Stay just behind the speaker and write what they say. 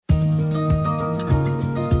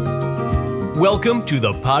Welcome to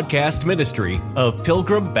the podcast ministry of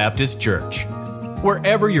Pilgrim Baptist Church.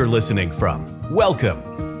 Wherever you're listening from,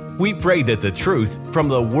 welcome. We pray that the truth from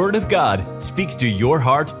the Word of God speaks to your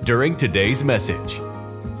heart during today's message.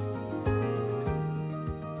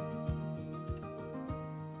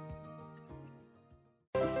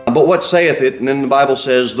 But what saith it? And then the Bible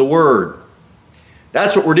says the Word.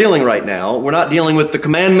 That's what we're dealing right now. We're not dealing with the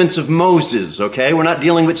commandments of Moses, okay? We're not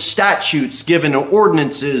dealing with statutes given or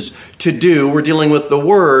ordinances to do. We're dealing with the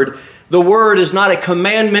Word. The Word is not a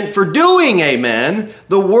commandment for doing, amen.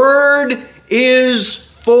 The Word is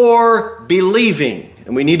for believing.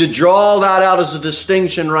 And we need to draw that out as a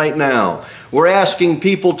distinction right now. We're asking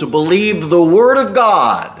people to believe the Word of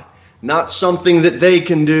God, not something that they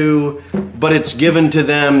can do, but it's given to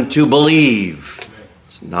them to believe.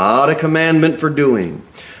 It's not a commandment for doing.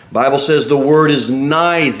 The Bible says the Word is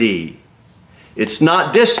nigh thee. It's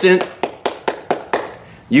not distant.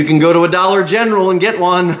 You can go to a Dollar General and get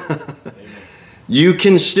one. You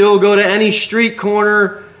can still go to any street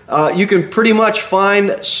corner. You can pretty much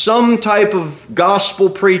find some type of gospel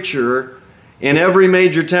preacher in every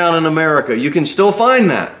major town in America. You can still find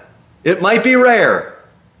that. It might be rare,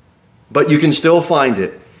 but you can still find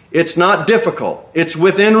it. It's not difficult. It's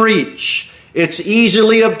within reach. It's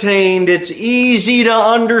easily obtained. It's easy to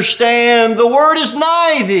understand. The Word is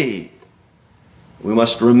nigh thee. We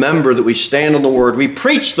must remember that we stand on the Word. We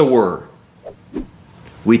preach the Word.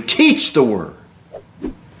 We teach the Word.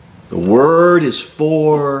 The Word is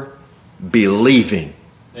for believing.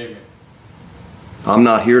 Amen. I'm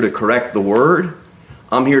not here to correct the Word.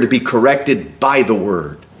 I'm here to be corrected by the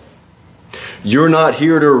Word. You're not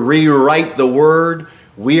here to rewrite the Word.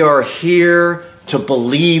 We are here to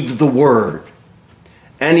believe the Word.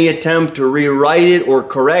 Any attempt to rewrite it or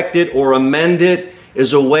correct it or amend it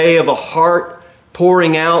is a way of a heart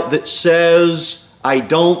pouring out that says, I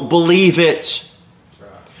don't believe it.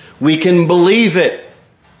 We can believe it.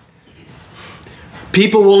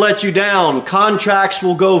 People will let you down. Contracts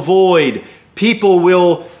will go void. People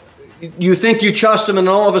will, you think you trust them and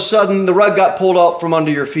all of a sudden the rug got pulled out from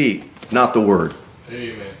under your feet. Not the Word.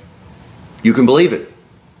 Amen. You can believe it.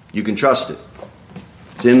 You can trust it.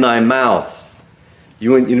 It's in thy mouth.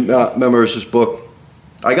 You remember this book?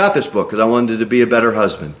 I got this book because I wanted to be a better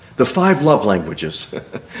husband. The 5 love languages.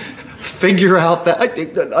 Figure out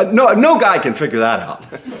that. No guy can figure that out.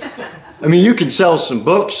 I mean, you can sell some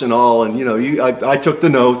books and all, and I took the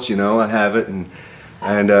notes. I have it, and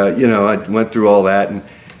I went through all that, and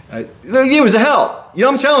it was a help.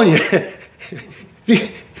 I'm telling you.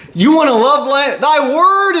 You want to love thy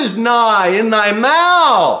word is nigh in thy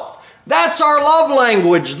mouth. That's our love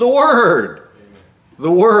language, the Word. Amen.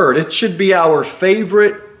 The Word. It should be our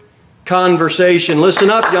favorite conversation. Listen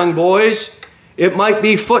up, young boys. It might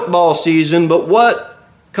be football season, but what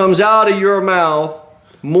comes out of your mouth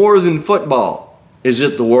more than football? Is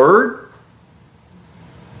it the Word?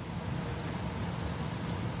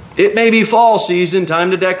 It may be fall season, time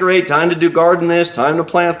to decorate, time to do garden this, time to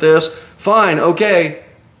plant this. Fine, okay.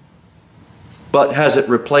 But has it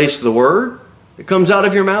replaced the Word? It comes out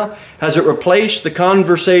of your mouth. Has it replaced the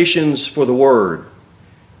conversations for the Word?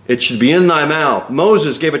 It should be in thy mouth.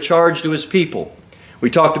 Moses gave a charge to his people. We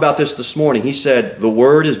talked about this morning. He said, the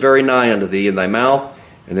Word is very nigh unto thee, in thy mouth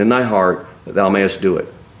and in thy heart, that thou mayest do it.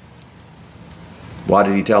 Why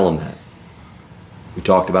did he tell them that? We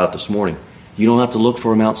talked about it this morning. You don't have to look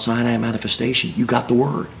for a Mount Sinai manifestation. You got the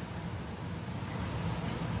Word.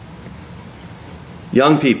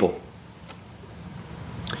 Young people,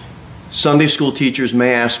 Sunday school teachers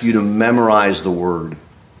may ask you to memorize the Word.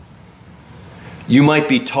 You might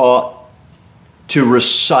be taught to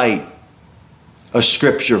recite a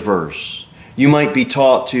scripture verse. You might be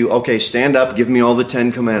taught to, okay, stand up, give me all the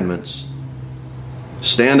 10 commandments.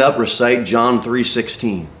 Stand up, recite John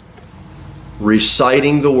 3:16.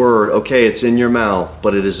 Reciting the Word, okay, it's in your mouth,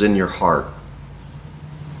 but it is in your heart.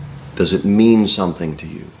 Does it mean something to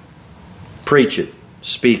you? Preach it,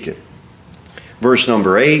 speak it. Verse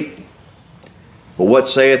number 8. But what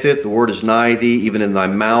saith it? The Word is nigh thee, even in thy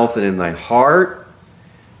mouth and in thy heart.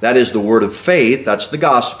 That is the word of faith. That's the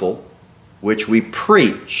gospel, which we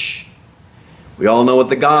preach. We all know what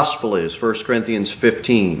the gospel is. 1 Corinthians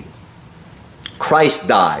 15. Christ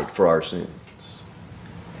died for our sins.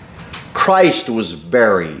 Christ was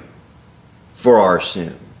buried for our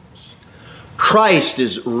sins. Christ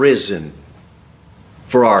is risen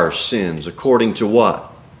for our sins. According to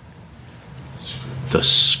what? The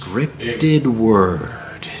scripted Word.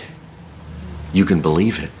 You can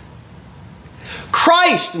believe it.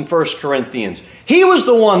 Christ in 1 Corinthians, He was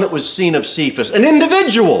the one that was seen of Cephas, an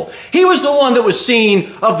individual. He was the one that was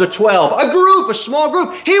seen of the 12, a group, a small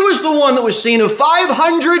group. He was the one that was seen of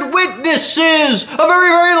 500 witnesses, a very,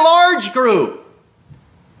 very large group.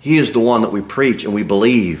 He is the one that we preach and we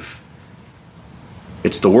believe.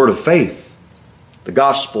 It's the word of faith, the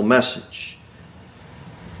gospel message.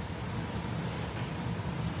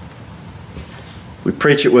 We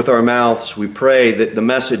preach it with our mouths. We pray that the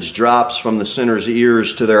message drops from the sinner's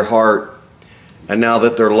ears to their heart. And now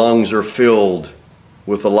that their lungs are filled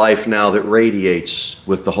with the life now that radiates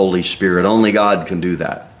with the Holy Spirit. Only God can do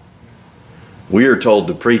that. We are told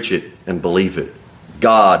to preach it and believe it.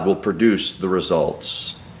 God will produce the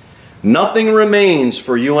results. Nothing remains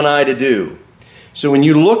for you and I to do. So when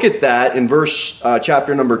you look at that in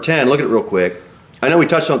chapter number 10, look at it real quick. I know we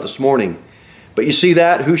touched on it this morning. But you see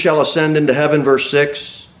that? Who shall ascend into heaven? Verse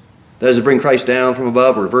 6. That is to bring Christ down from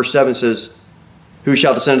above. Or verse 7 says, who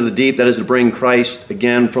shall descend to the deep? That is to bring Christ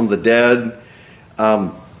again from the dead.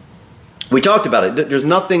 We talked about it. There's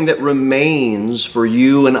nothing that remains for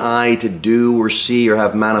you and I to do or see or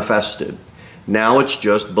have manifested. Now it's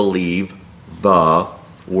just believe the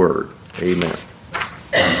word. Amen.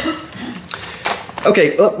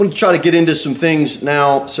 Okay, I'm going to try to get into some things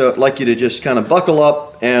now. So I'd like you to just kind of buckle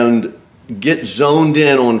up and get zoned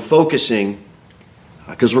in on focusing,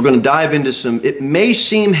 because we're going to dive into some, it may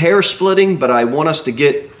seem hair splitting, but I want us to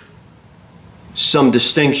get some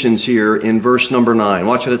distinctions here in verse number 9.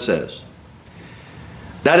 Watch what it says.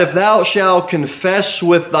 That if thou shalt confess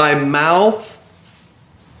with thy mouth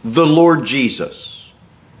the Lord Jesus.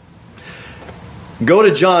 Go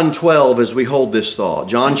to John 12 as we hold this thought.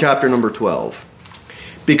 John chapter number 12.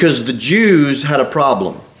 Because the Jews had a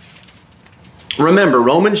problem. Remember,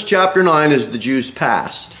 Romans chapter 9 is the Jews'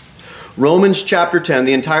 past. Romans chapter 10,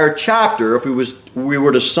 the entire chapter, if we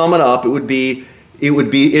were to sum it up, it would be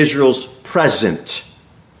Israel's present.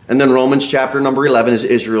 And then Romans chapter number 11 is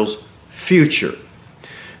Israel's future.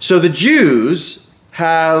 So the Jews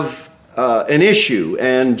have an issue.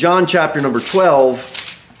 And John chapter number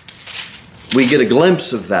 12, we get a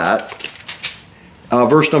glimpse of that.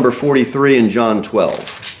 Verse number 43 in John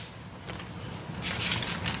 12.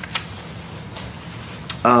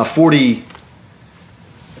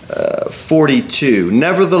 42.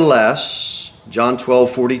 Nevertheless, John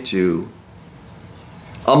 12:42,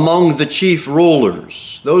 among the chief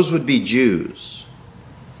rulers, those would be Jews.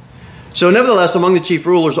 So nevertheless, among the chief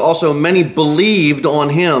rulers also many believed on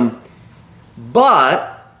him.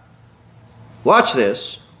 But, watch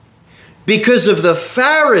this, because of the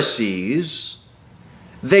Pharisees,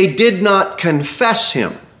 they did not confess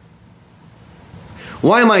him.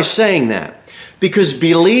 Why am I saying that? Because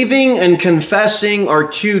believing and confessing are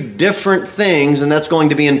two different things, and that's going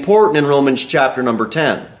to be important in Romans chapter number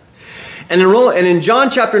 10. And in John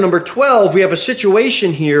chapter number 12, we have a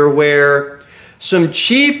situation here where some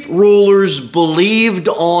chief rulers believed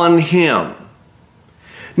on him.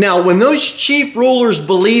 Now, when those chief rulers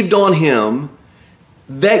believed on him,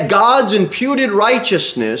 that God's imputed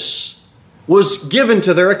righteousness was given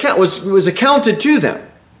to their account, was accounted to them.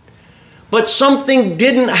 But something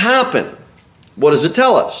didn't happen. What does it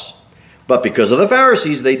tell us? But because of the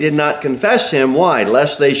Pharisees, they did not confess him. Why?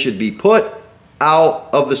 Lest they should be put out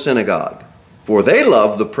of the synagogue. For they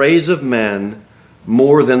love the praise of men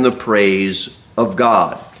more than the praise of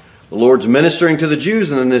God. The Lord's ministering to the Jews,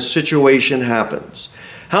 and then this situation happens.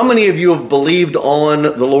 How many of you have believed on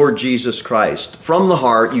the Lord Jesus Christ? From the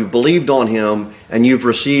heart, you've believed on him, and you've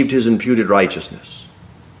received his imputed righteousness.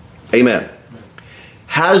 Amen.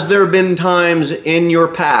 Has there been times in your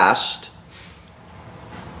past,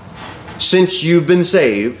 since you've been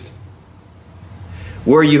saved,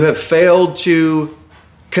 where you have failed to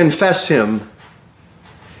confess him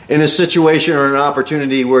in a situation or an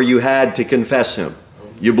opportunity where you had to confess him?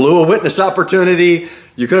 You blew a witness opportunity.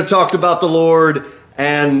 You could have talked about the Lord,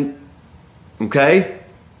 and okay,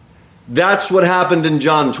 that's what happened in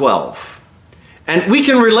John 12. And we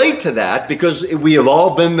can relate to that because we have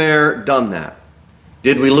all been there, done that.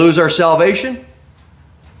 Did we lose our salvation?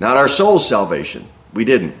 Not our soul's salvation. We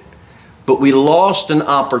didn't. But we lost an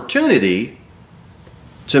opportunity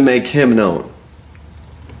to make him known.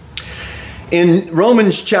 In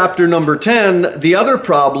Romans chapter number 10, the other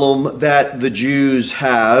problem that the Jews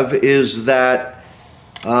have is that,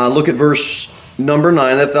 look at verse number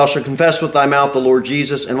 9, that thou shalt confess with thy mouth the Lord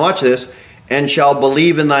Jesus, and watch this, and shalt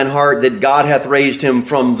believe in thine heart that God hath raised him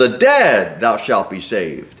from the dead, thou shalt be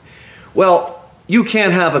saved. Well, you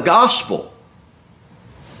can't have a gospel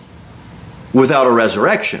without a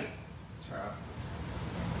resurrection.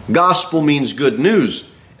 Gospel means good news.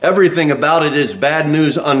 Everything about it is bad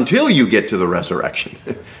news until you get to the resurrection.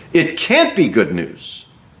 It can't be good news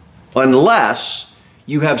unless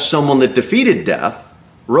you have someone that defeated death,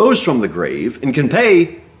 rose from the grave, and can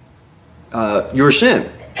pay your sin.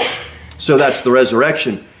 So that's the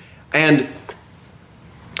resurrection. And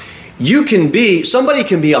somebody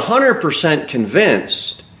can be 100%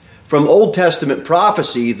 convinced from Old Testament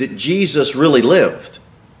prophecy that Jesus really lived.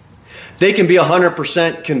 They can be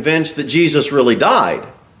 100% convinced that Jesus really died.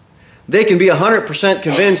 They can be 100%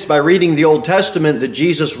 convinced by reading the Old Testament that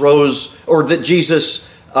Jesus rose, or that Jesus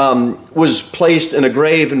was placed in a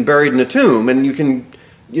grave and buried in a tomb. And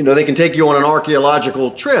they can take you on an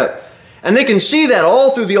archaeological trip. And they can see that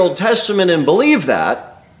all through the Old Testament and believe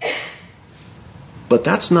that. But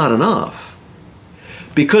that's not enough.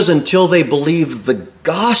 Because until they believe the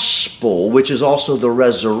gospel, which is also the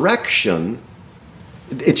resurrection,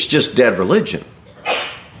 it's just dead religion.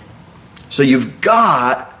 So you've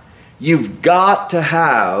got to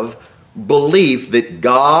have belief that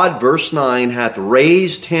God, verse 9, hath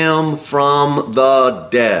raised him from the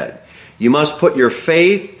dead. You must put your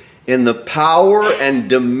faith in the power and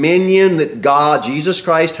dominion that God, Jesus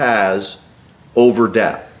Christ, has over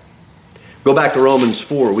death. Go back to Romans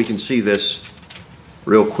 4. We can see this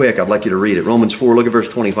real quick. I'd like you to read it. Romans 4, look at verse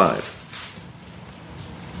 25.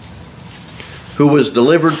 Who was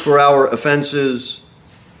delivered for our offenses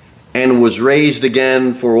and was raised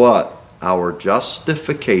again for what? Our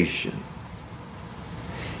justification.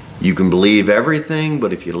 You can believe everything,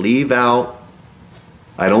 but if you leave out,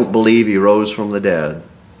 I don't believe he rose from the dead,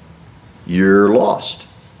 you're lost.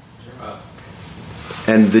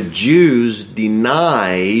 And the Jews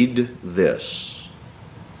denied this.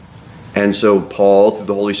 And so Paul, through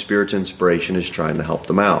the Holy Spirit's inspiration, is trying to help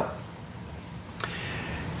them out.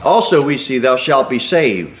 Also, we see, thou shalt be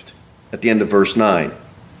saved, at the end of verse 9.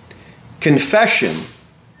 Confession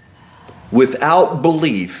without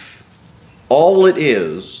belief, all it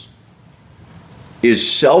is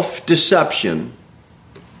self-deception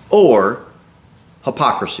or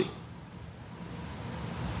hypocrisy.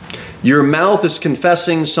 Your mouth is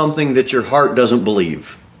confessing something that your heart doesn't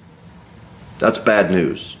believe. That's bad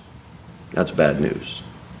news. That's bad news.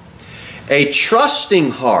 A trusting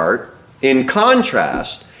heart, in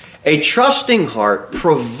contrast, a trusting heart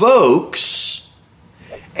provokes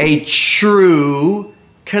a true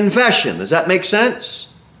confession. Does that make sense?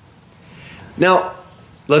 Now,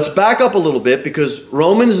 let's back up a little bit, because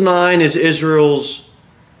Romans 9 is Israel's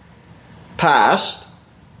past.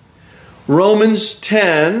 Romans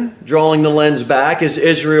 10, drawing the lens back, is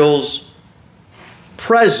Israel's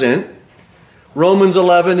present. Romans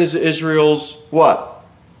 11 is Israel's what?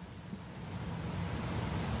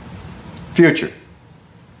 Future.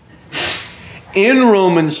 In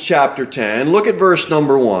Romans chapter 10, look at verse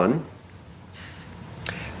number 1.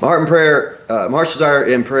 My heart's desire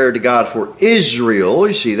in prayer to God for Israel.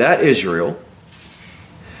 You see that? Israel.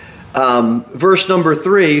 Verse number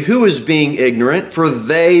 3, who is being ignorant? For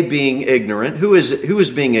they being ignorant. Who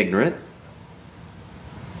is being ignorant?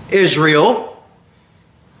 Israel.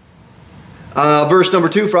 Verse number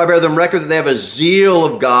 2, for I bear them record that they have a zeal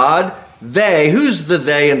of God. They, who's the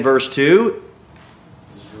they in verse 2?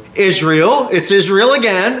 Israel. It's Israel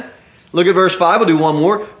again. Look at verse 5. We'll do one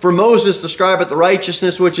more. For Moses describeth the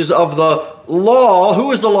righteousness which is of the law.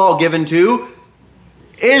 Who is the law given to?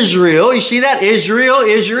 Israel. You see that?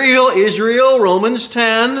 Israel. Romans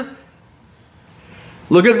 10.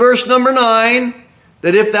 Look at verse number 9.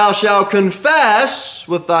 That if thou shalt confess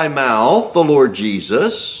with thy mouth the Lord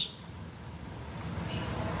Jesus,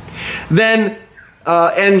 then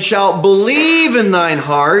and shalt believe in thine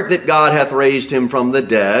heart that God hath raised him from the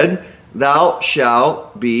dead, thou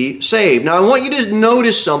shalt be saved. Now I want you to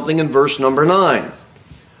notice something in verse number 9.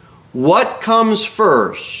 What comes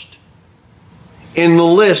first in the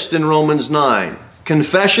list in Romans 9?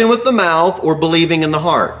 Confession with the mouth or believing in the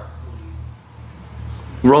heart?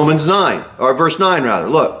 Romans 9, or verse 9 rather.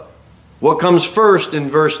 Look, what comes first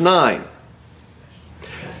in verse 9?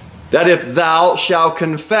 That if thou shalt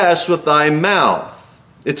confess with thy mouth.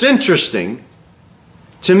 It's interesting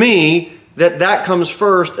to me that comes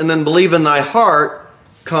first, and then believe in thy heart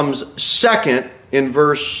comes second in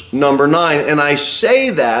verse number 9. And I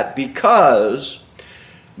say that because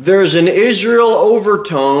there's an Israel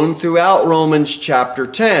overtone throughout Romans chapter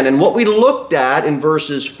 10. And what we looked at in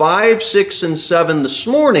verses 5, 6, and 7 this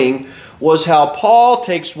morning was how Paul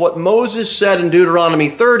takes what Moses said in Deuteronomy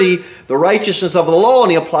 30, the righteousness of the law,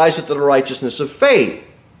 and he applies it to the righteousness of faith.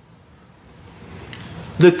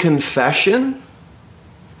 The confession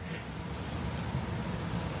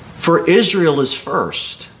for Israel is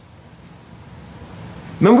first.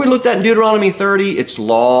 Remember we looked at in Deuteronomy 30? It's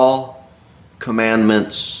law,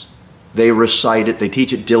 commandments, They recite it. They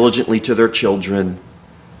teach it diligently to their children.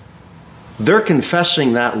 They're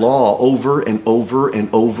confessing that law over and over and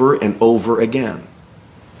over and over again.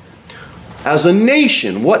 As a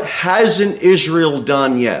nation, what hasn't Israel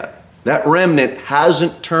done yet? That remnant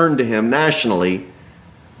hasn't turned to him nationally.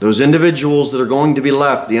 Those individuals that are going to be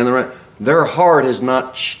left, their heart has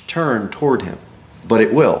not turned toward him, but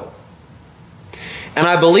it will. And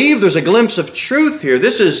I believe there's a glimpse of truth here.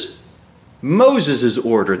 This is Moses'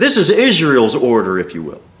 order. This is Israel's order, if you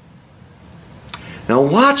will. Now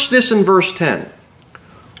watch this in verse 10.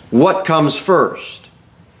 What comes first?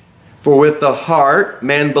 For with the heart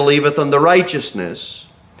man believeth unto righteousness,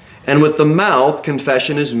 and with the mouth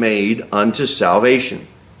confession is made unto salvation.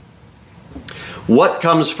 What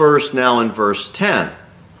comes first now in verse 10?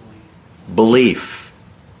 Belief.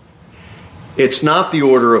 It's not the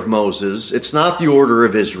order of Moses. It's not the order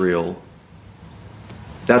of Israel.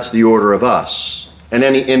 That's the order of us and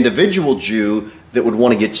any individual Jew that would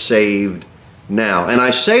want to get saved now. And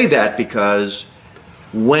I say that because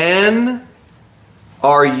when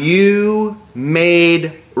are you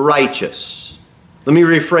made righteous? Let me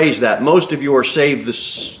rephrase that. Most of you are saved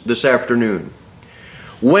this afternoon.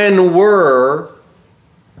 When were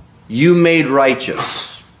you made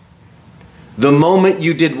righteous? The moment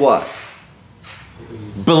you did what?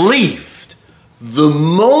 Believed. The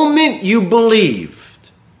moment you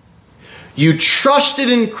believed. You trusted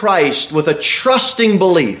in Christ with a trusting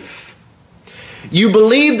belief. You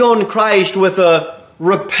believed on Christ with a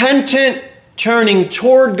repentant turning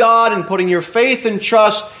toward God and putting your faith and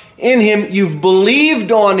trust in Him. You've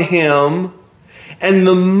believed on Him. And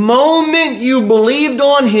the moment you believed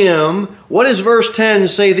on Him, what does verse 10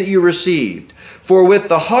 say that you received? For with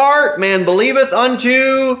the heart man believeth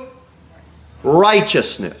unto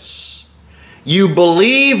righteousness. You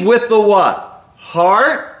believe with the what?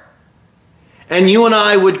 Heart. And you and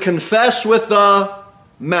I would confess with the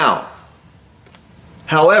mouth.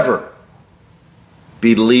 However,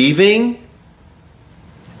 believing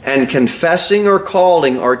and confessing or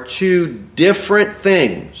calling are two different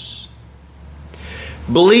things.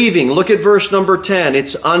 Believing, look at verse number 10.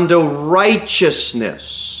 It's unto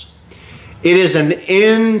righteousness. It is an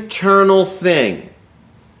internal thing.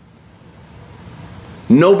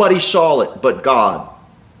 Nobody saw it but God.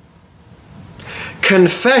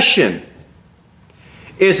 Confession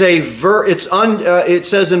is it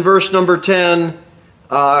says in verse number 10,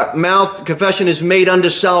 mouth confession is made unto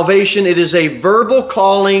salvation. It is a verbal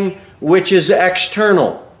calling which is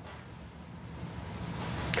external.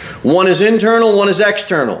 One is internal, one is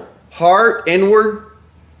external. Heart, inward.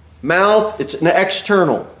 Mouth, it's an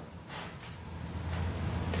external.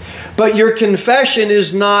 But your confession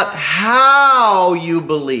is not how you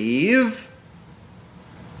believe.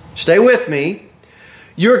 Stay with me.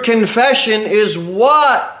 Your confession is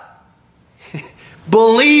what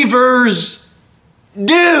believers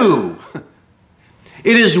do.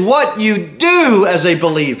 It is what you do as a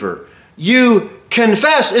believer. You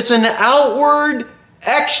confess. It's an outward,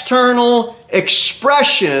 external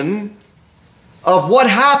expression of what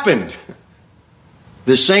happened.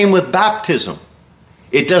 The same with baptism.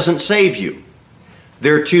 It doesn't save you.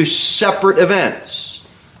 They're two separate events.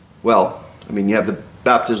 Well, you have the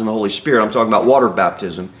baptism of the Holy Spirit. I'm talking about water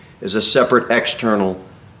baptism is a separate external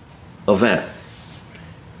event.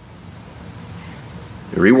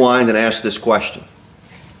 Rewind and ask this question.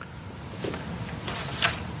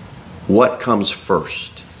 What comes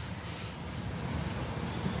first?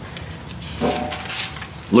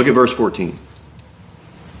 Look at verse 14.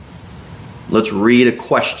 Let's read a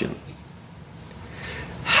question.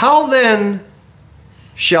 How then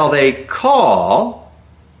shall they call,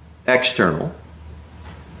 external,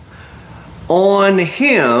 on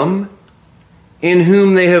him in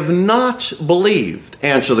whom they have not believed?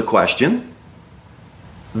 Answer the question.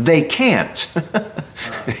 They can't.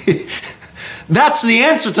 That's the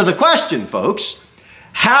answer to the question, folks.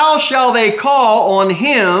 How shall they call on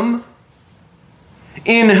him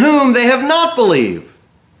in whom they have not believed?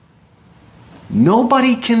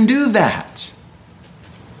 Nobody can do that.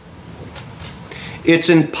 It's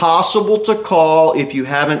impossible to call if you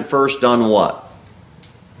haven't first done what?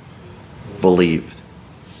 Believed.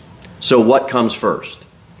 So what comes first?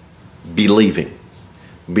 Believing.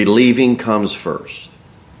 Believing comes first.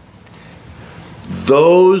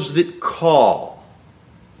 Those that call,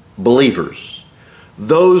 believers,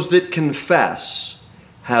 those that confess,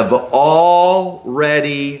 have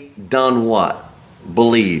already done what?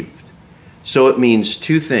 Believed. So it means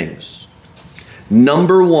two things.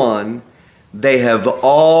 Number one, they have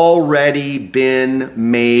already been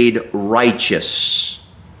made righteous.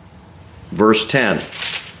 Verse 10.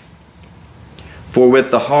 For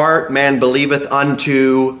with the heart man believeth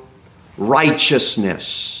unto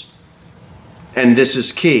righteousness. And this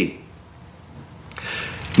is key.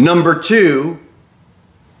 Number two,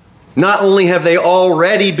 not only have they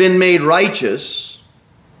already been made righteous,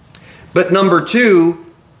 but number two,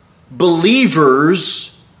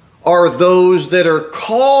 believers are those that are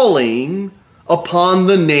calling upon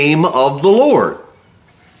the name of the Lord.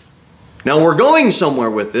 Now we're going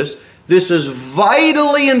somewhere with this. This is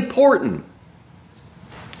vitally important.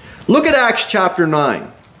 Look at Acts chapter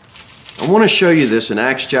 9. I want to show you this in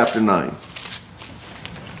Acts chapter 9.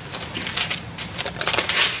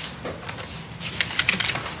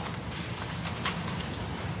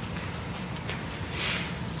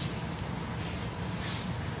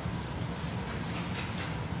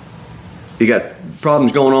 You got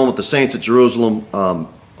problems going on with the saints at Jerusalem,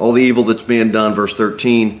 all the evil that's being done, verse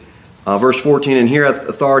 13. Verse 14, and here hath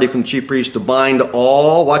authority from the chief priest to bind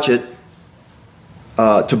all, watch it,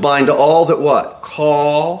 to bind all that what?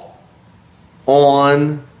 Call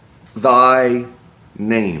on thy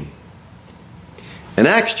name. In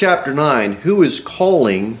Acts chapter 9, who is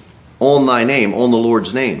calling on thy name, on the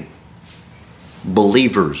Lord's name?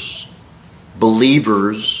 Believers.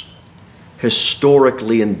 Believers,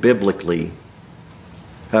 historically and biblically,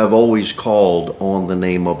 have always called on the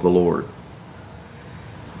name of the Lord.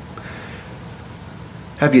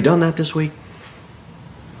 Have you done that this week?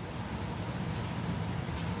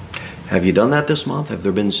 Have you done that this month? Have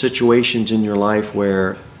there been situations in your life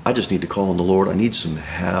where I just need to call on the Lord? I need some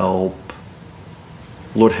help.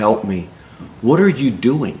 Lord, help me. What are you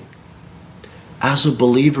doing? As a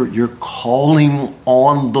believer, you're calling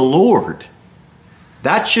on the Lord.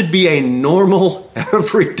 That should be a normal,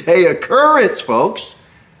 everyday occurrence, folks.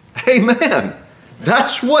 Amen.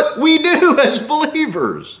 That's what we do as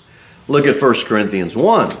believers. Look at 1 Corinthians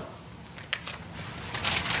 1.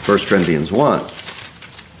 1 Corinthians 1.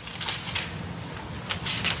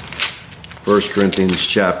 1 Corinthians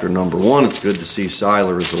chapter number 1. It's good to see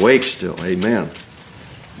Siler is awake still. Amen.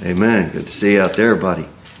 Amen. Good to see you out there, buddy.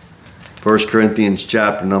 1 Corinthians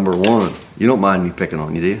chapter number 1. You don't mind me picking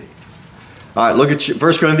on you, do you? All right, look at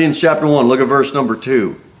 1 Corinthians chapter 1. Look at verse number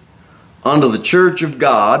 2. Unto the church of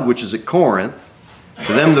God, which is at Corinth,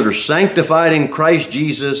 to them that are sanctified in Christ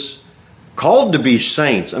Jesus, called to be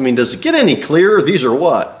saints. I mean, does it get any clearer? These are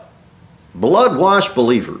what? Blood-washed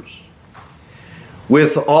believers.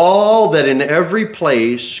 With all that in every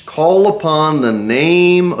place call upon the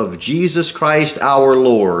name of Jesus Christ our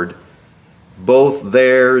Lord, both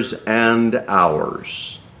theirs and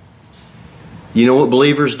ours. You know what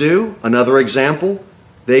believers do? Another example,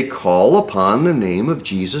 they call upon the name of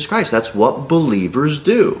Jesus Christ. That's what believers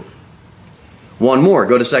do. One more,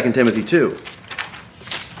 go to 2 Timothy 2.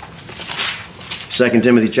 2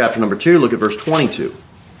 Timothy chapter number 2, look at verse 22.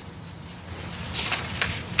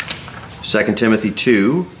 2 Timothy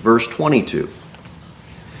 2, verse 22. The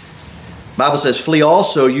Bible says, flee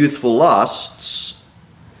also youthful lusts.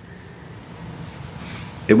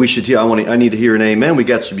 If we should, I need to hear an amen. We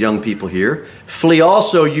got some young people here. Flee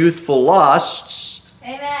also youthful lusts.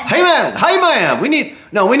 Amen. Amen. Amen.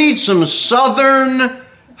 We need some southern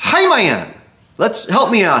amen. Let's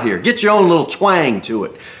help me out here. Get your own little twang to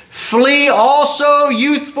it. Flee also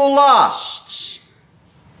youthful lusts.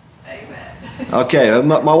 Amen. Okay,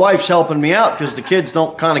 my wife's helping me out because the kids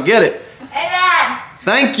don't kind of get it. Amen.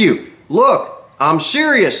 Thank you. Look, I'm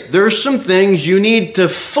serious. There's some things you need to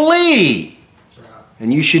flee.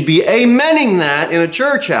 And you should be amening that in a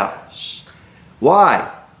church house.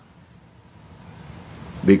 Why?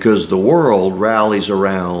 Because the world rallies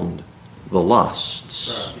around the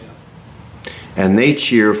lusts. And they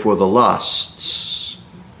cheer for the lusts.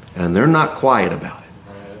 And they're not quiet about it.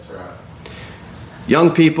 That's right.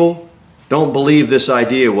 Young people, don't believe this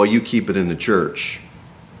idea while you keep it in the church.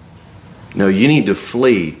 No, you need to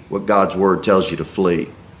flee what God's word tells you to flee.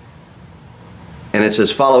 And it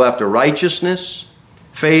says, follow after righteousness,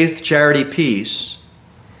 faith, charity, peace,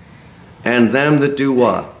 and them that do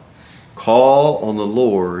what? Call on the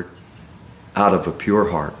Lord out of a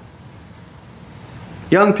pure heart.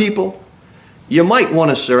 Young people, you might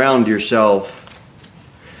want to surround yourself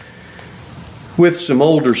with some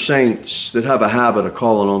older saints that have a habit of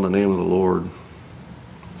calling on the name of the Lord.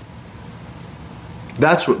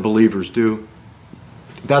 That's what believers do.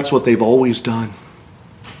 That's what they've always done.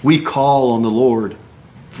 We call on the Lord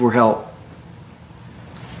for help.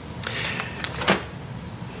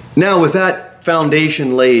 Now, with that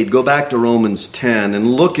foundation laid, go back to Romans 10 and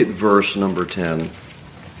look at verse number 10.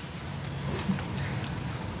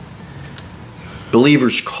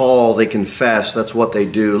 Believers call, they confess, that's what they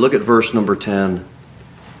do. Look at verse number 10.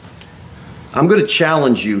 I'm going to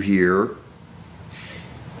challenge you here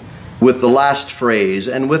with the last phrase,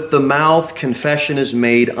 and with the mouth confession is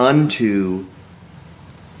made unto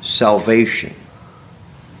salvation.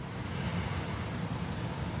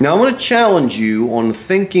 Now I want to challenge you on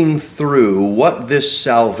thinking through what this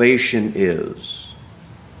salvation is.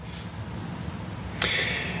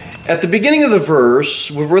 At the beginning of the verse,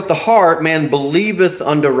 with the heart man believeth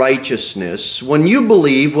unto righteousness. When you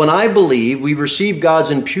believe, when I believe, we receive God's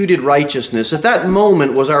imputed righteousness. At that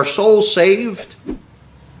moment, was our soul saved?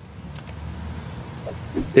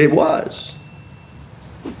 It was.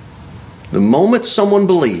 The moment someone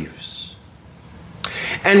believes.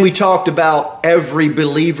 And we talked about every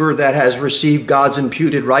believer that has received God's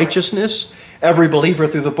imputed righteousness. Every believer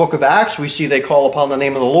through the book of Acts, we see they call upon the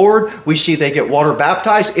name of the Lord. We see they get water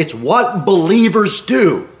baptized. It's what believers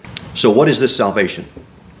do. So what is this salvation?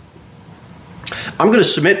 I'm going to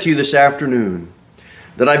submit to you this afternoon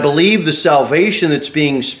that I believe the salvation that's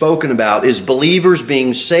being spoken about is believers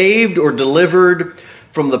being saved or delivered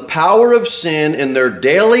from the power of sin in their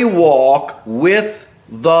daily walk with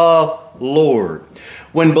the Lord.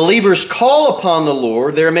 When believers call upon the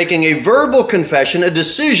Lord, they're making a verbal confession, a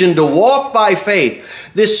decision to walk by faith.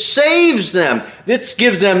 This saves them. This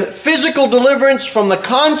gives them physical deliverance from the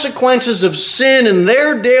consequences of sin in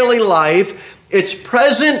their daily life. It's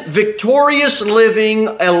present, victorious living,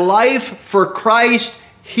 a life for Christ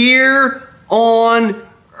here on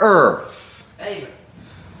earth. Amen.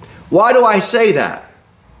 Why do I say that?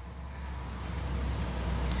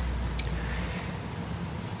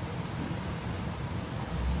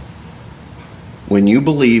 When you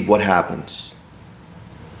believe, what happens?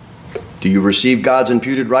 Do you receive God's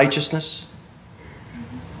imputed righteousness?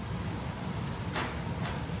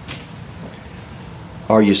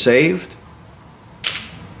 Are you saved?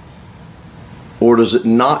 Or does it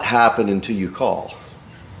not happen until you call?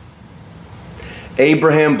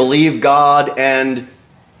 Abraham believed God and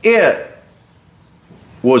it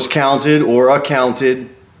was counted or accounted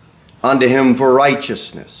unto him for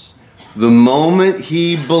righteousness. The moment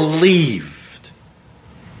he believed,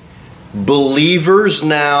 believers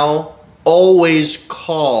now always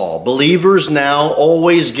call. Believers now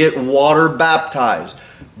always get water baptized.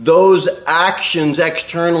 Those actions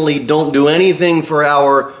externally don't do anything for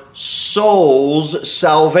our soul's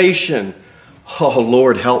salvation. Oh,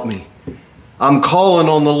 Lord, help me. I'm calling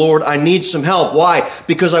on the Lord. I need some help. Why?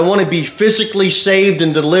 Because I want to be physically saved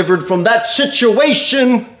and delivered from that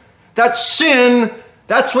situation, that sin.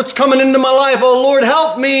 That's what's coming into my life. Oh, Lord,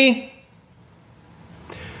 help me.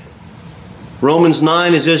 Romans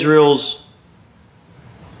 9 is Israel's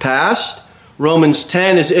past. Romans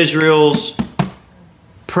 10 is Israel's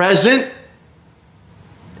present.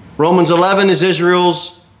 Romans 11 is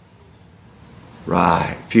Israel's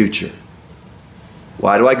future.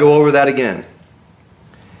 Why do I go over that again?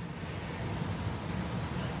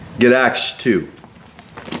 Get Acts 2.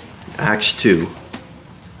 Acts 2.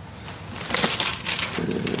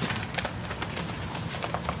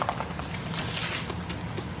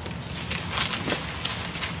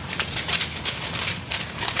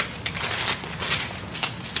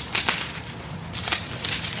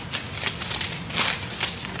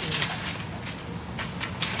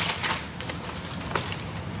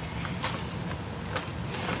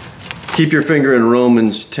 Keep your finger in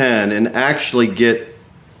Romans 10 and actually get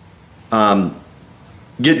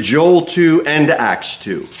Joel 2 and Acts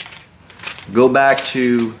 2. Go back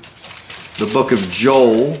to the book of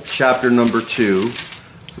Joel, chapter number 2,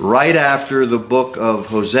 right after the book of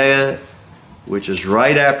Hosea, which is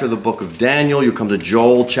right after the book of Daniel. You come to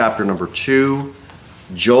Joel, chapter number 2,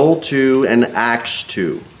 Joel 2 and Acts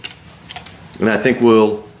 2. And I think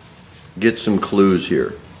we'll get some clues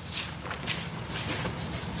here.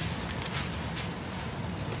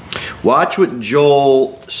 Watch what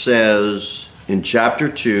Joel says in chapter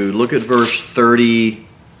 2. Look at verse 31.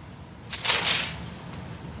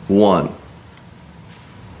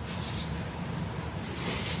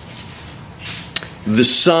 The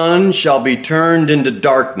sun shall be turned into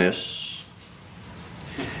darkness,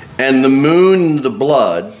 and the moon into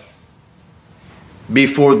blood,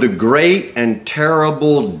 before the great and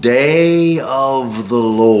terrible day of the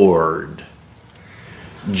Lord.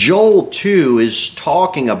 Joel 2 is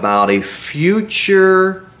talking about a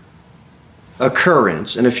future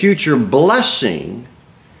occurrence and a future blessing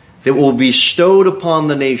that will be bestowed upon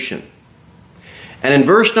the nation. And in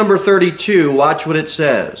verse number 32, watch what it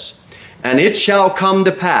says. And it shall come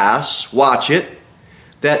to pass, watch it,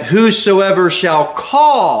 that whosoever shall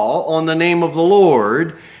call on the name of the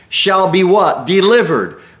Lord shall be what?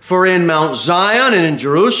 Delivered. For in Mount Zion and in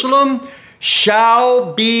Jerusalem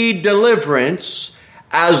shall be deliverance,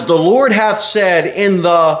 as the Lord hath said, in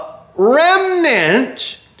the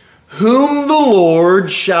remnant whom the Lord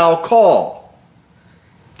shall call.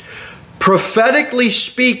 Prophetically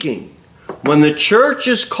speaking, when the church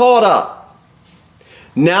is caught up,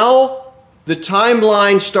 now the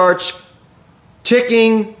timeline starts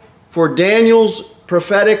ticking for Daniel's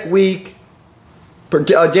prophetic week.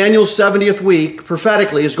 Daniel's 70th week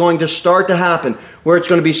prophetically is going to start to happen, where it's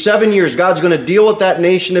going to be 7 years. God's going to deal with that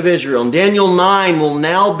nation of Israel. And Daniel 9 will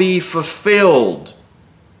now be fulfilled.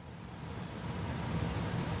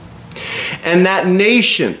 And that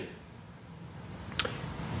nation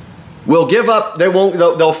will give up.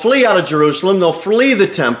 They'll flee out of Jerusalem. They'll flee the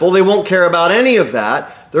temple. They won't care about any of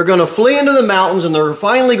that. They're going to flee into the mountains, and they're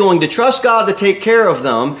finally going to trust God to take care of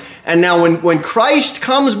them. And now when Christ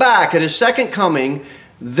comes back at his second coming,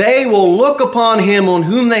 they will look upon him on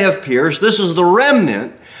whom they have pierced. This is the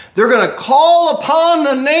remnant. They're going to call upon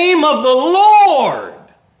the name of the Lord.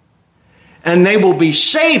 And they will be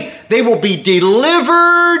saved. They will be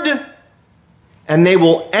delivered. And they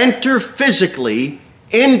will enter physically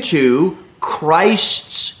into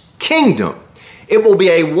Christ's kingdom. It will be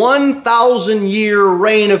a 1,000-year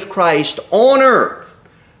reign of Christ on earth.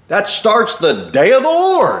 That starts the day of the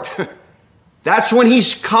Lord. That's when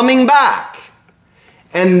he's coming back.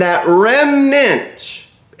 And that remnant,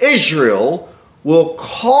 Israel, will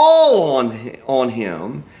call on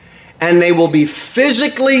him, and they will be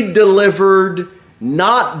physically delivered,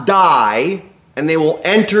 not die, and they will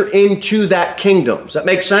enter into that kingdom. Does that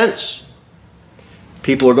make sense?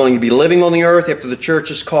 People are going to be living on the earth after the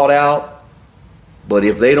church is caught out. But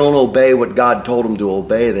if they don't obey what God told them to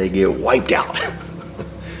obey, they get wiped out.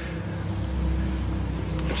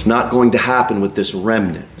 It's not going to happen with this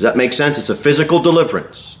remnant. Does that make sense? It's a physical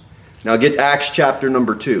deliverance. Now get Acts chapter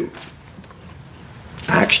number 2.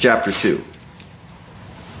 Acts chapter 2.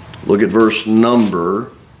 Look at verse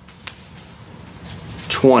number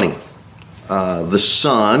 20. The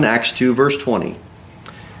sun, Acts 2 verse 20.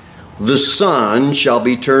 The sun shall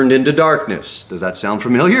be turned into darkness. Does that sound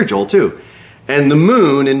familiar? Joel 2. And the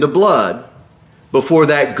moon into blood before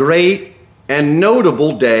that great and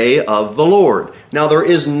notable day of the Lord. Now there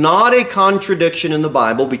is not a contradiction in the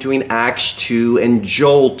Bible between Acts 2 and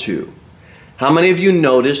Joel 2. How many of you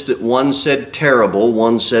noticed that one said terrible,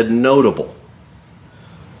 one said notable?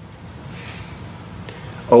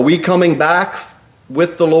 Are we coming back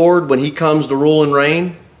with the Lord when he comes to rule and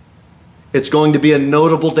reign? It's going to be a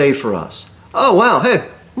notable day for us. Oh, wow. Hey,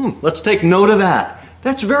 let's take note of that.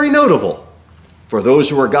 That's very notable. For those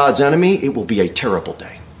who are God's enemy, it will be a terrible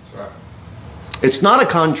day. That's right. It's not a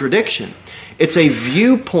contradiction. It's a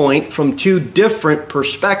viewpoint from two different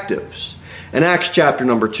perspectives. In Acts chapter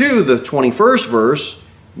number 2, the 21st verse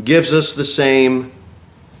gives us the same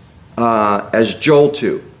as Joel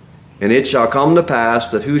 2. And it shall come to pass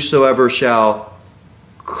that whosoever shall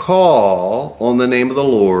call on the name of the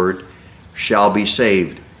Lord shall be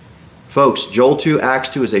saved. Folks, Joel 2, Acts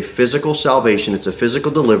 2 is a physical salvation. It's a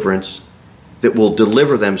physical deliverance that will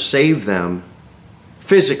deliver them, save them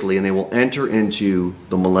physically, and they will enter into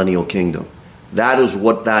the millennial kingdom. That is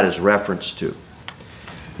what that is referenced to.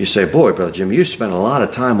 You say, boy, Brother Jim, you spent a lot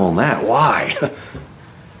of time on that. Why?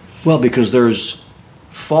 Well, because there's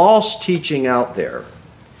false teaching out there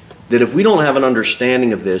that if we don't have an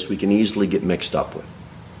understanding of this, we can easily get mixed up with.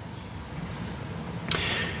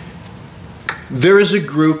 There is a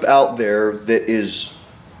group out there that is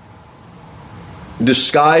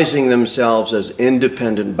disguising themselves as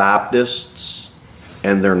independent Baptists,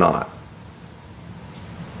 and they're not.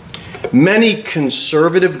 Many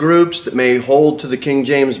conservative groups that may hold to the King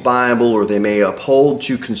James Bible, or they may uphold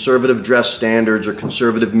to conservative dress standards or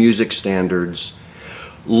conservative music standards,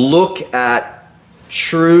 look at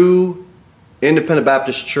true independent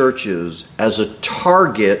Baptist churches as a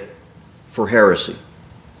target for heresy.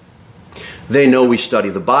 They know we study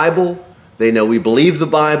the Bible, they know we believe the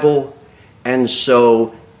Bible, and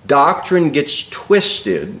so doctrine gets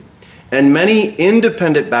twisted, and many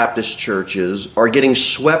independent Baptist churches are getting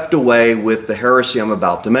swept away with the heresy I'm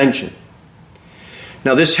about to mention.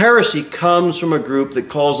 Now, this heresy comes from a group that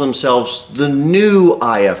calls themselves the New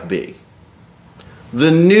IFB,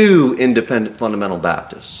 the New Independent Fundamental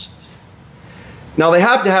Baptists. Now, they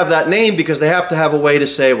have to have that name because they have to have a way to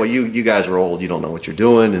say, well, you guys are old, you don't know what you're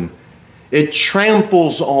doing, and it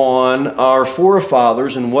tramples on our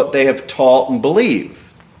forefathers and what they have taught and believed.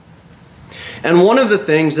 And one of the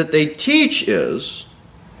things that they teach is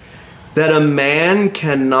that a man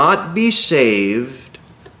cannot be saved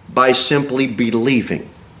by simply believing.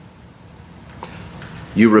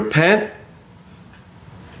 You repent,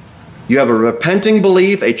 you have a repenting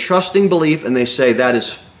belief, a trusting belief, and they say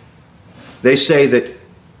that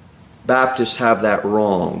Baptists have that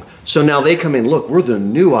wrong. So now they come in, look, we're the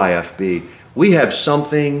new IFB. We have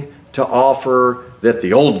something to offer that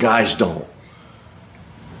the old guys don't.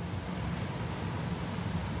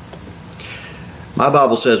 My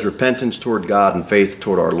Bible says repentance toward God and faith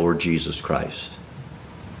toward our Lord Jesus Christ.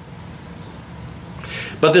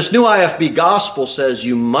 But this new IFB gospel says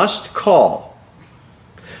you must call,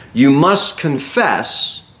 you must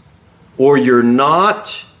confess, or you're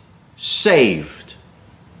not saved.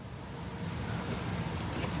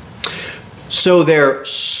 So their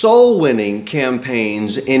soul-winning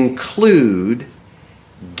campaigns include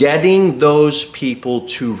getting those people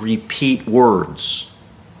to repeat words.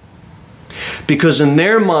 Because in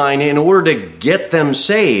their mind, in order to get them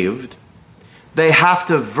saved, they have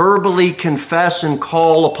to verbally confess and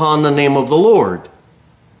call upon the name of the Lord.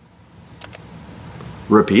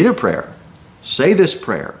 Repeat a prayer. Say this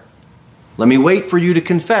prayer. Let me wait for you to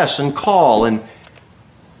confess and call. And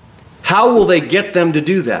how will they get them to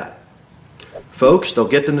do that? Folks, they'll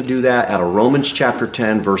get them to do that out of Romans chapter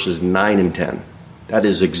 10, verses 9 and 10. That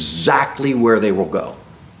is exactly where they will go.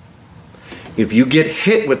 If you get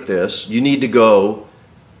hit with this, you need to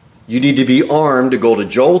be armed to go to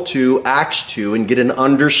Joel 2, Acts 2, and get an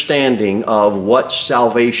understanding of what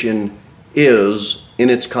salvation is in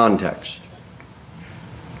its context.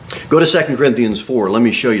 Go to 2 Corinthians 4. Let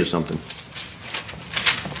me show you something.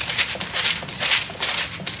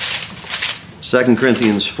 2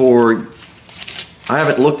 Corinthians 4. I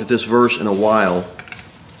haven't looked at this verse in a while.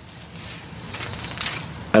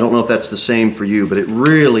 I don't know if that's the same for you, but it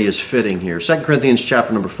really is fitting here. 2 Corinthians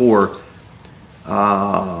chapter number 4.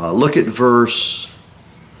 Look at verse,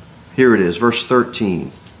 here it is, verse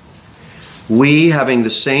 13. We, having the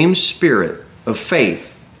same spirit of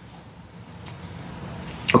faith,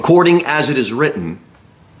 according as it is written,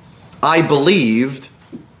 I believed,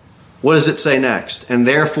 what does it say next? And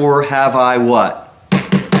therefore have I what?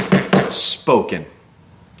 Spoken.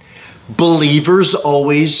 Believers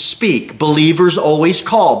always speak. Believers always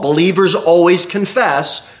call. Believers always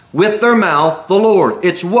confess with their mouth the Lord.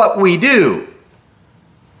 It's what we do.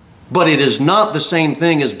 But it is not the same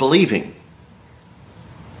thing as believing.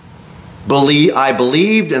 I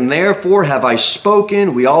believed and therefore have I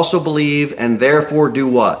spoken. We also believe and therefore do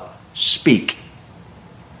what? Speak.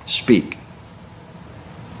 Speak.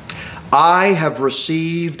 I have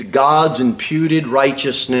received God's imputed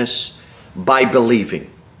righteousness by believing.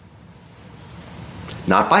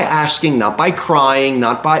 Not by asking, not by crying,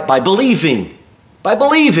 not by believing. By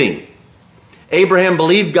believing. Abraham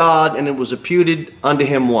believed God and it was imputed unto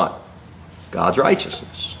him what? God's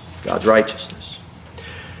righteousness. God's righteousness.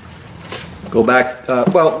 Go back,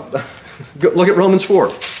 look at Romans 4.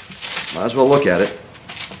 Might as well look at it.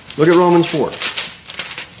 Look at Romans 4.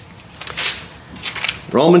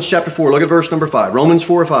 Romans chapter 4, look at verse number 5. Romans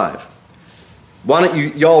 4:5. Why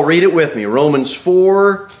don't y'all read it with me? Romans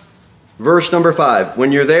 4, verse number 5.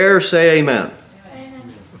 When you're there, say amen.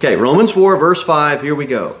 Amen. Okay, Romans 4, verse 5, here we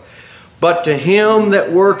go. But to him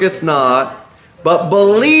that worketh not, but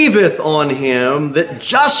believeth on him that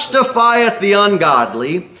justifieth the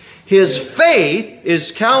ungodly, his faith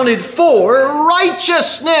is counted for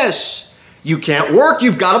righteousness. You can't work,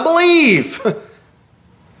 you've got to believe.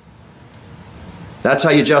 That's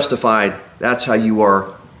how you justified. That's how you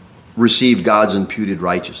are received God's imputed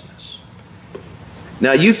righteousness.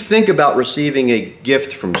 Now you think about receiving a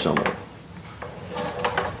gift from someone.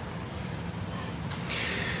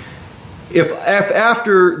 If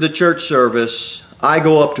after the church service, I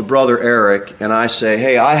go up to Brother Eric and I say,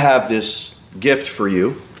 hey, I have this gift for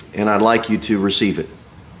you and I'd like you to receive it.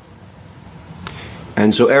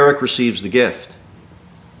 And so Eric receives the gift.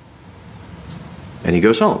 And he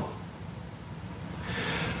goes home.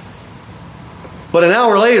 But an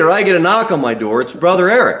hour later, I get a knock on my door. It's Brother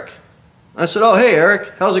Eric. I said, oh, hey,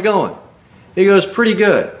 Eric, how's it going? He goes, pretty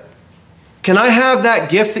good. Can I have that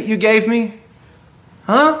gift that you gave me?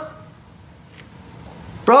 Huh?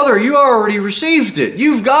 Brother, you already received it.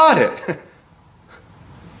 You've got it.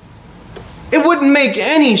 It wouldn't make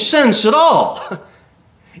any sense at all.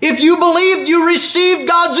 If you believed, you received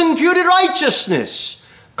God's imputed righteousness.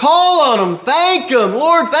 Call on him. Thank him.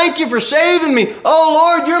 Lord, thank you for saving me.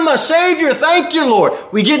 Oh, Lord, you're my Savior. Thank you, Lord.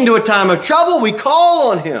 We get into a time of trouble, we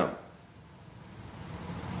call on him.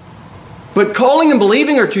 But calling and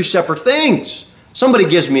believing are two separate things. Somebody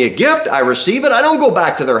gives me a gift, I receive it. I don't go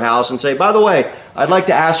back to their house and say, by the way, I'd like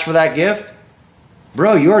to ask for that gift.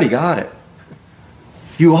 Bro, you already got it.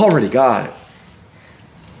 You already got it.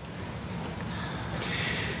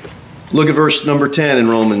 Look at verse number 10 in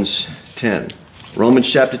Romans 10.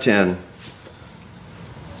 Romans chapter 10.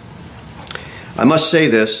 I must say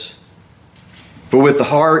this. For with the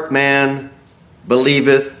heart man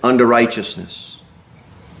believeth unto righteousness.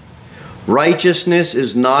 Righteousness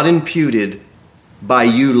is not imputed by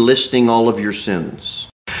you listing all of your sins.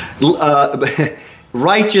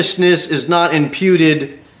 Righteousness is not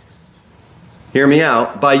imputed, hear me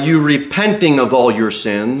out, by you repenting of all your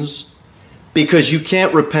sins, because you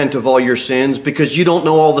can't repent of all your sins because you don't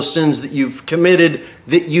know all the sins that you've committed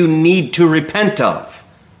that you need to repent of.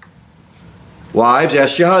 Wives,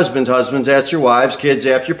 ask your husbands. Husbands, ask your wives. Kids,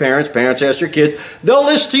 ask your parents. Parents, ask your kids. They'll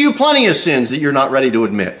list to you plenty of sins that you're not ready to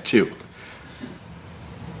admit to.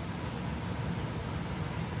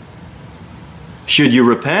 Should you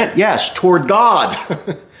repent? Yes, toward God.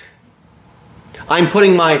 I'm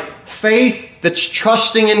putting my faith that's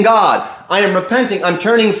trusting in God. I am repenting. I'm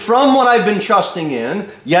turning from what I've been trusting in.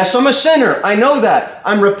 Yes, I'm a sinner. I know that.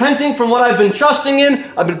 I'm repenting from what I've been trusting in.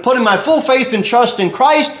 I've been putting my full faith and trust in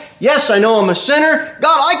Christ. Yes, I know I'm a sinner.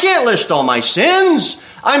 God, I can't list all my sins.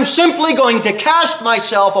 I'm simply going to cast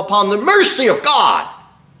myself upon the mercy of God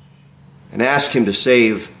and ask Him to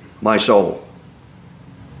save my soul.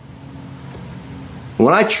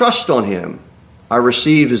 When I trust on Him, I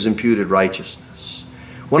receive His imputed righteousness.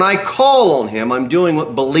 When I call on Him, I'm doing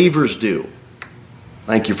what believers do.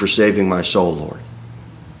 Thank you for saving my soul, Lord.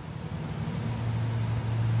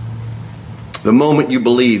 The moment you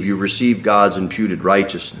believe, you receive God's imputed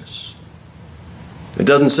righteousness. It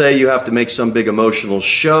doesn't say you have to make some big emotional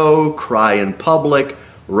show, cry in public,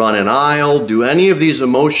 run an aisle, do any of these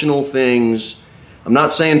emotional things. I'm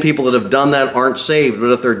not saying people that have done that aren't saved,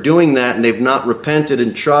 but if they're doing that and they've not repented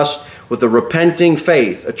and trust with a repenting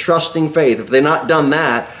faith, a trusting faith, if they've not done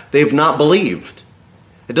that, they've not believed.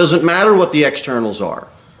 It doesn't matter what the externals are.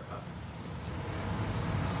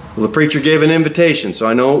 Well, the preacher gave an invitation, so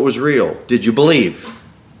I know it was real. Did you believe?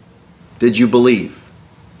 Did you believe?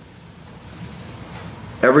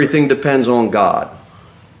 Everything depends on God.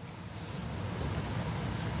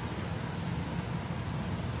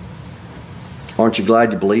 Aren't you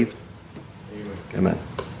glad you believed? Amen.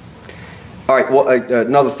 All right, well,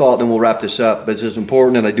 another thought, then we'll wrap this up, but this is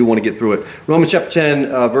important, and I do want to get through it. Romans chapter 10,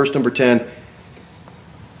 verse number 10.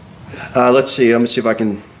 Let's see. Let me see if I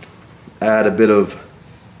can add a bit of...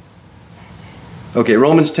 Okay,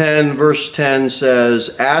 Romans 10, verse 10 says,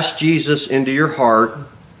 ask Jesus into your heart,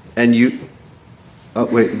 and you... Oh,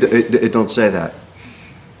 wait, it don't say that.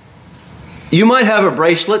 You might have a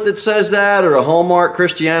bracelet that says that, or a Hallmark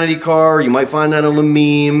Christianity card. You might find that on a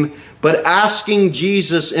meme. But asking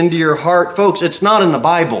Jesus into your heart, folks, it's not in the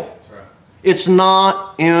Bible. Right. It's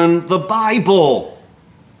not in the Bible.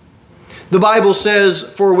 The Bible says,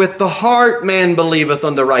 for with the heart man believeth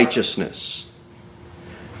unto righteousness.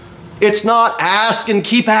 It's not ask and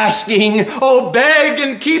keep asking, oh, beg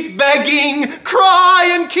and keep begging,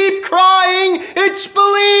 cry and keep crying. It's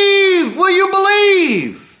believe. Will you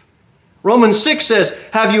believe? Romans 6 says,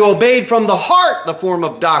 have you obeyed from the heart the form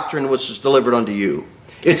of doctrine which is delivered unto you?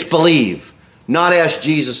 It's believe, not ask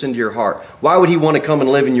Jesus into your heart. Why would He want to come and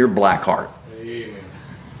live in your black heart? Amen.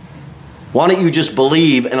 Why don't you just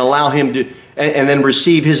believe and allow Him to, and then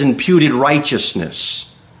receive His imputed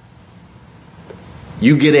righteousness?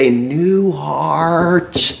 You get a new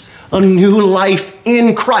heart, a new life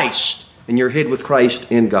in Christ, and you're hid with Christ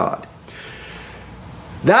in God.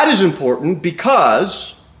 That is important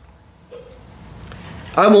because...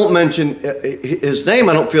 I won't mention his name.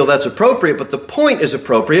 I don't feel that's appropriate, but the point is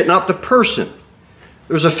appropriate, not the person.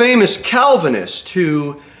 There's a famous Calvinist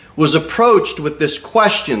who was approached with this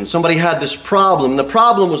question. Somebody had this problem. The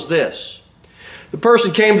problem was this. The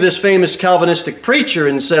person came to this famous Calvinistic preacher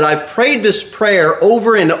and said, I've prayed this prayer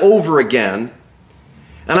over and over again,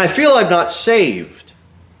 and I feel I'm not saved.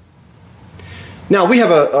 Now, we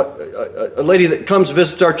have a lady that comes to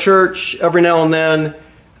visit our church every now and then.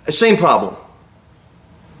 Same problem.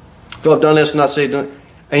 I feel I've done this, not saved.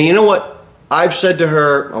 And you know what I've said to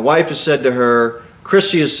her, my wife has said to her,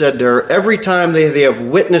 Chrissy has said to her, every time they have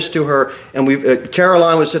witnessed to her, and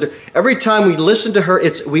Caroline has said to her, every time we listen to her,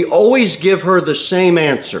 we always give her the same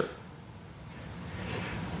answer.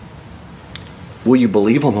 Will you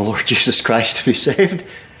believe on the Lord Jesus Christ to be saved?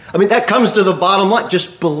 I mean, that comes to the bottom line.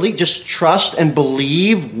 Just believe, just trust and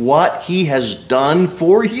believe what He has done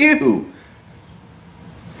for you.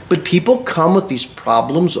 But people come with these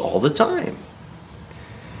problems all the time.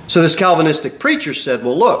 So this Calvinistic preacher said,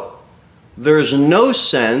 well, look, there's no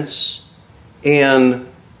sense in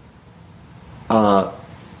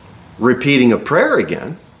repeating a prayer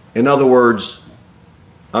again. In other words,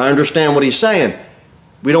 I understand what he's saying.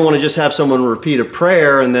 We don't want to just have someone repeat a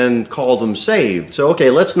prayer and then call them saved. So, okay,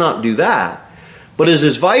 let's not do that. But his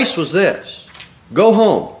advice was this. Go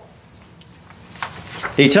home.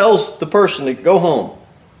 He tells the person to go home.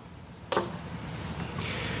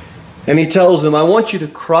 And he tells them, I want you to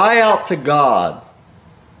cry out to God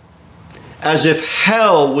as if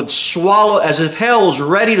hell would swallow, as if hell's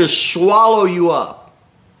ready to swallow you up.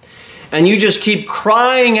 And you just keep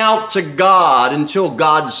crying out to God until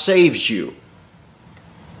God saves you.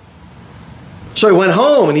 So he went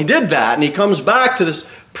home and he did that, and he comes back to this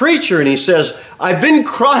preacher and he says, I've been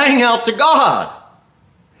crying out to God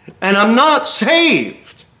and I'm not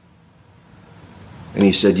saved. And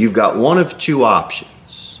he said, you've got one of two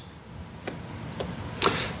options.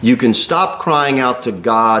 You can stop crying out to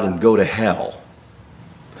God and go to hell.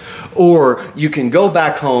 Or you can go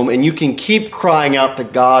back home and you can keep crying out to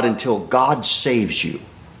God until God saves you.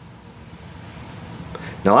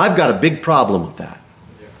 Now, I've got a big problem with that.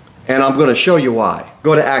 And I'm going to show you why.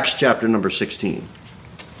 Go to Acts chapter number 16.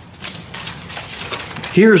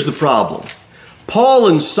 Here's the problem. Paul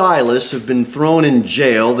and Silas have been thrown in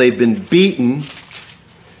jail. They've been beaten.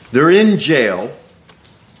 They're in jail.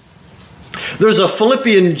 There's a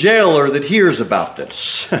Philippian jailer that hears about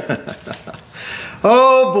this.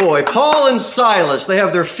 Oh boy, Paul and Silas, they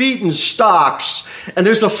have their feet in stocks. And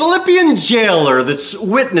there's a Philippian jailer that's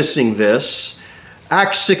witnessing this.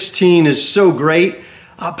 Acts 16 is so great.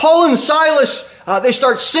 Paul and Silas, they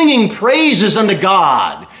start singing praises unto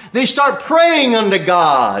God. They start praying unto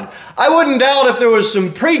God. I wouldn't doubt if there was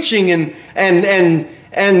some preaching and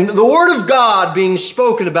the word of God being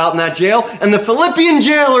spoken about in that jail, and the Philippian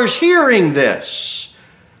jailers hearing this.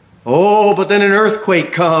 Oh, but then an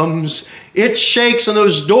earthquake comes. It shakes and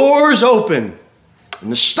those doors open,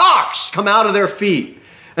 and the stocks come out of their feet,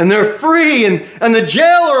 and they're free, and the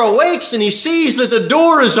jailer awakes and he sees that the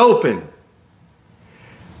door is open.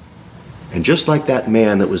 And just like that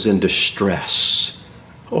man that was in distress,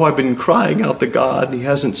 oh, I've been crying out to God and he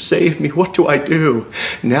hasn't saved me. What do I do?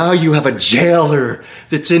 Now you have a jailer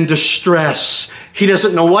that's in distress. He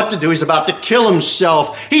doesn't know what to do. He's about to kill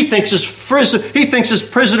himself. He thinks his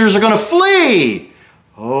prisoners are going to flee.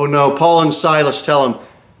 Oh no, Paul and Silas tell him,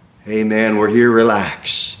 hey man, we're here,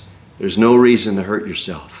 relax. There's no reason to hurt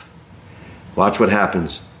yourself. Watch what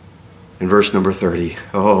happens in verse number 30.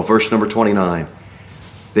 Oh, verse number 29.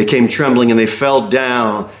 They came trembling and they fell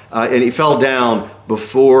down, and he fell down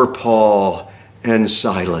before Paul and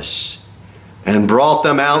Silas and brought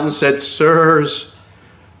them out and said, sirs,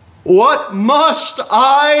 what must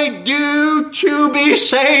I do to be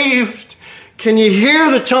saved? Can you hear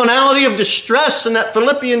the tonality of distress in that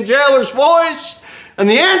Philippian jailer's voice? And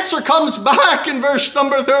the answer comes back in verse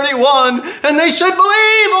number 31. And they said,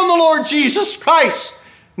 believe on the Lord Jesus Christ,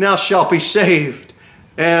 and thou shalt be saved,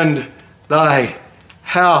 and thy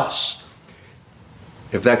house.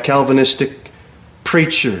 If that Calvinistic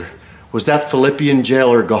preacher was that Philippian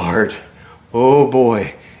jailer guard, oh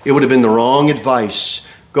boy, it would have been the wrong advice.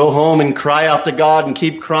 Go home and cry out to God and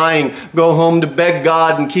keep crying. Go home to beg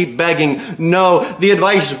God and keep begging. No, the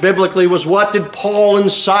advice biblically was, what did Paul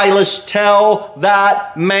and Silas tell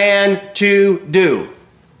that man to do?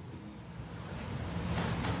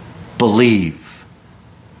 Believe.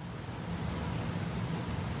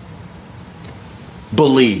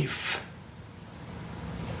 Believe.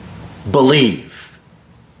 Believe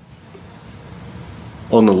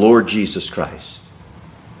on the Lord Jesus Christ,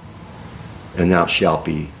 and thou shalt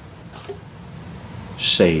be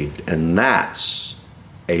saved. And that's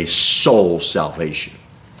a soul salvation.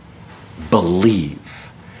 Believe.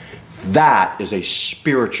 That is a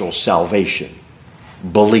spiritual salvation.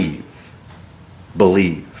 Believe.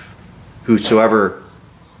 Believe. Whosoever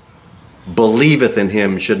believeth in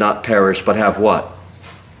him should not perish, but have what?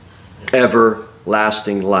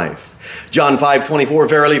 Everlasting life. John 5:24,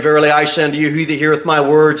 verily, verily, I say unto you, he that heareth my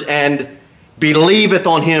words and believeth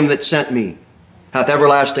on him that sent me hath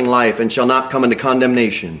everlasting life, and shall not come into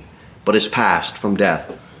condemnation, but is passed from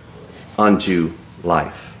death unto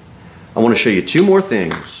life. I want to show you two more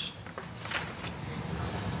things,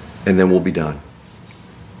 and then we'll be done.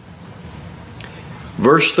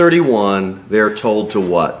 Verse 31, they're told to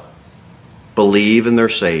what? Believe and they're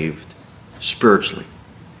saved spiritually.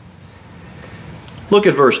 Look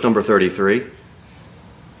at verse number 33.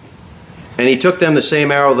 And he took them the same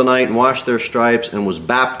hour of the night and washed their stripes and was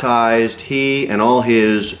baptized, he and all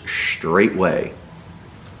his, straightway.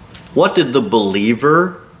 What did the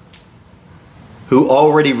believer who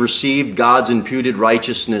already received God's imputed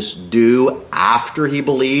righteousness do after he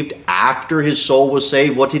believed, after his soul was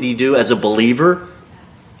saved? What did he do as a believer?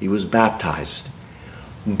 He was baptized.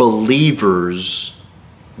 Believers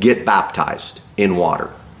get baptized in water.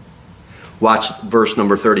 Watch verse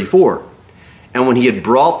number 34. And when he had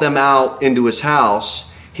brought them out into his house,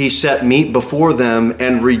 he set meat before them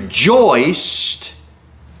and rejoiced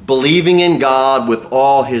believing in God with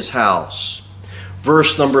all his house.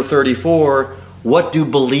 Verse number 34, what do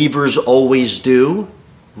believers always do?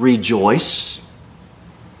 Rejoice.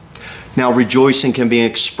 Now, rejoicing can be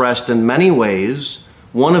expressed in many ways.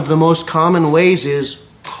 One of the most common ways is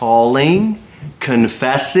calling,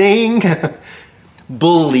 confessing.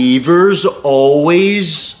 Believers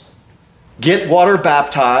always get water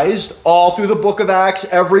baptized. All through the book of Acts,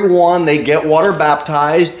 everyone, they get water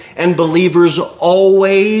baptized. And believers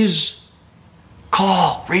always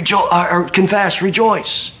call, or confess,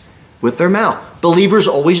 rejoice with their mouth. Believers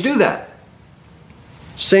always do that.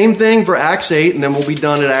 Same thing for Acts 8, and then we'll be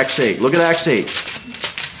done at Acts 8. Look at Acts 8.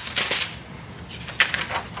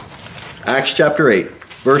 Acts chapter 8,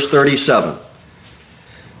 verse 37.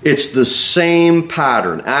 It's the same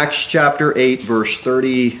pattern. Acts chapter 8, verse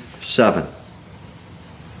 37.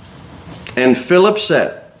 And Philip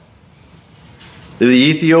said to the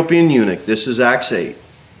Ethiopian eunuch, this is Acts 8,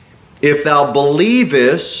 if thou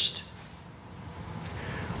believest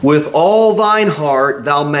with all thine heart,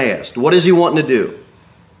 thou mayest. What is he wanting to do?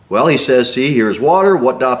 Well, he says, see, here is water.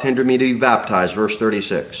 What doth hinder me to be baptized? Verse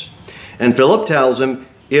 36. And Philip tells him,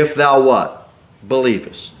 if thou what?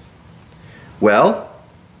 Believest. Well,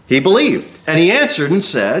 he believed. And he answered and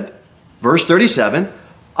said, verse 37,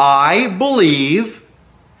 I believe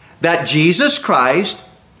that Jesus Christ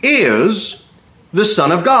is the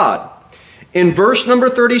Son of God. In verse number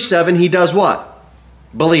 37, he does what?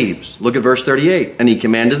 Believes. Look at verse 38. And he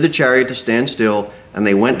commanded the chariot to stand still, and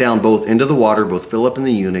they went down both into the water, both Philip and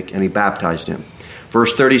the eunuch, and he baptized him.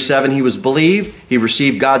 Verse 37, he was believed. He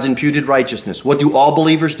received God's imputed righteousness. What do all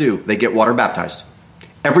believers do? They get water baptized.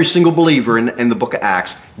 Every single believer in the book of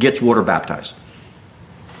Acts gets water baptized.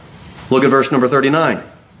 Look at verse number 39.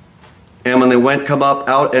 And when they come up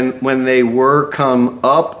out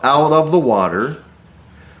of the water,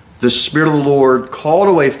 the Spirit of the Lord called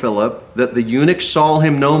away Philip, that the eunuch saw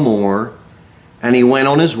him no more, and he went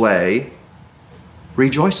on his way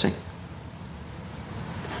rejoicing.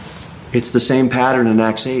 It's the same pattern in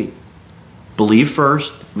Acts 8. Believe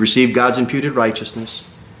first, receive God's imputed righteousness,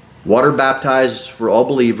 water baptized for all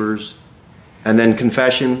believers, and then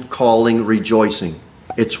confession, calling, rejoicing.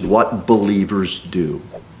 It's what believers do.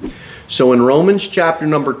 So in Romans chapter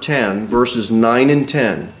number 10, verses 9 and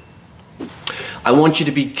 10, I want you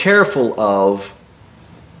to be careful of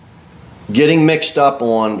getting mixed up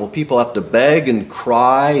on, well, people have to beg and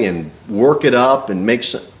cry and work it up and make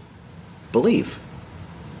some. Believe.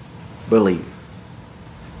 Believe.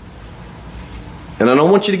 And I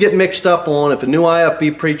don't want you to get mixed up on if a new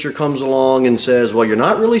IFB preacher comes along and says, well, you're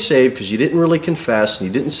not really saved because you didn't really confess and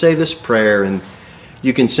you didn't say this prayer. And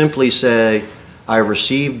you can simply say, I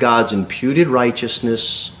received God's imputed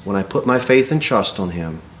righteousness when I put my faith and trust on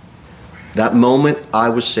him. That moment I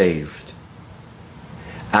was saved.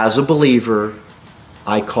 As a believer,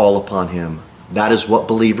 I call upon him. That is what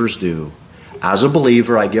believers do. As a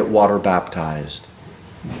believer, I get water baptized.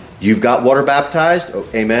 You've got water baptized? Oh,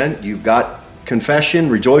 amen. You've got confession,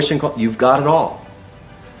 rejoicing. You've got it all.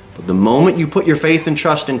 But the moment you put your faith and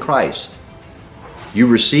trust in Christ, you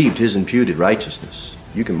received his imputed righteousness.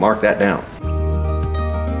 You can mark that down.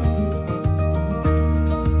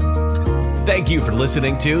 Thank you for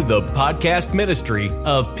listening to the podcast ministry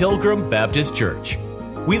of Pilgrim Baptist Church.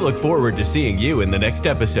 We look forward to seeing you in the next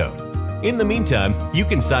episode. In the meantime, you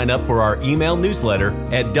can sign up for our email newsletter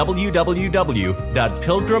at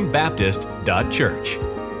www.pilgrimbaptist.church.